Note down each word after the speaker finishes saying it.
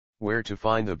Where to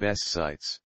find the best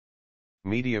sites.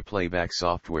 Media playback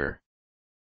software.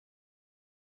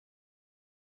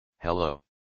 Hello.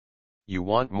 You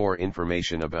want more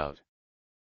information about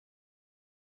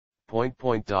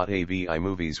 .AVI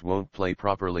movies won't play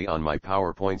properly on my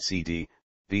PowerPoint CD.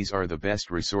 These are the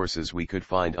best resources we could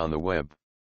find on the web.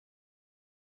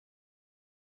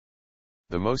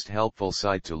 The most helpful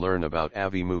site to learn about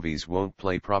AVI movies won't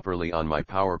play properly on my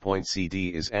PowerPoint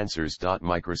CD is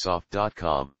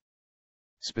answers.microsoft.com.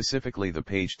 Specifically the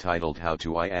page titled How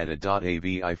to add a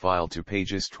 .avi file to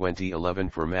Pages 2011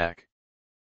 for Mac.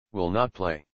 Will not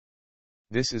play.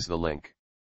 This is the link.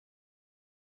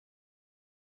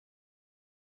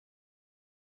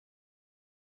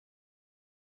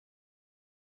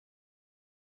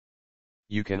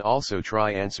 You can also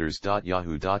try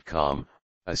answers.yahoo.com,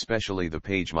 especially the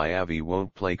page My AVI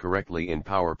won't play correctly in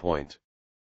PowerPoint.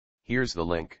 Here's the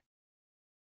link.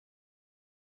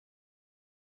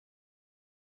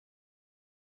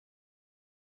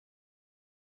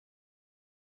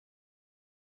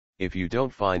 If you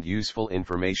don't find useful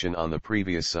information on the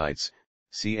previous sites,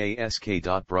 see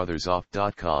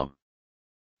ask.brothersoft.com.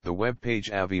 The web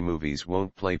page AVI movies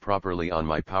won't play properly on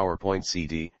my PowerPoint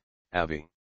CD, AVI.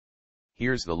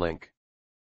 Here's the link.